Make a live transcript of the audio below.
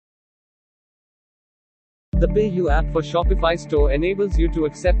The PayU app for Shopify store enables you to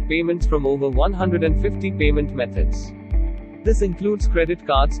accept payments from over 150 payment methods. This includes credit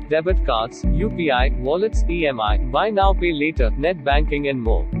cards, debit cards, UPI, wallets, EMI, buy now pay later, net banking and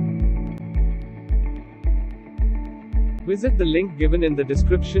more. Visit the link given in the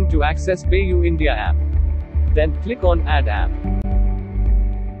description to access PayU India app. Then click on Add App.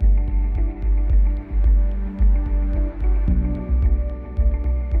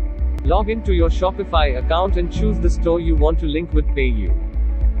 Log into your Shopify account and choose the store you want to link with PayU.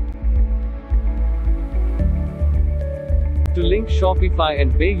 To link Shopify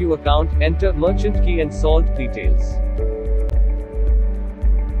and PayU account, enter merchant key and salt details.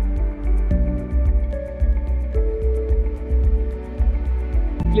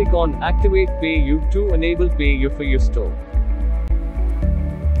 Click on Activate PayU to enable PayU for your store.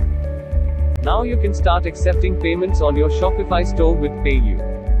 Now you can start accepting payments on your Shopify store with PayU.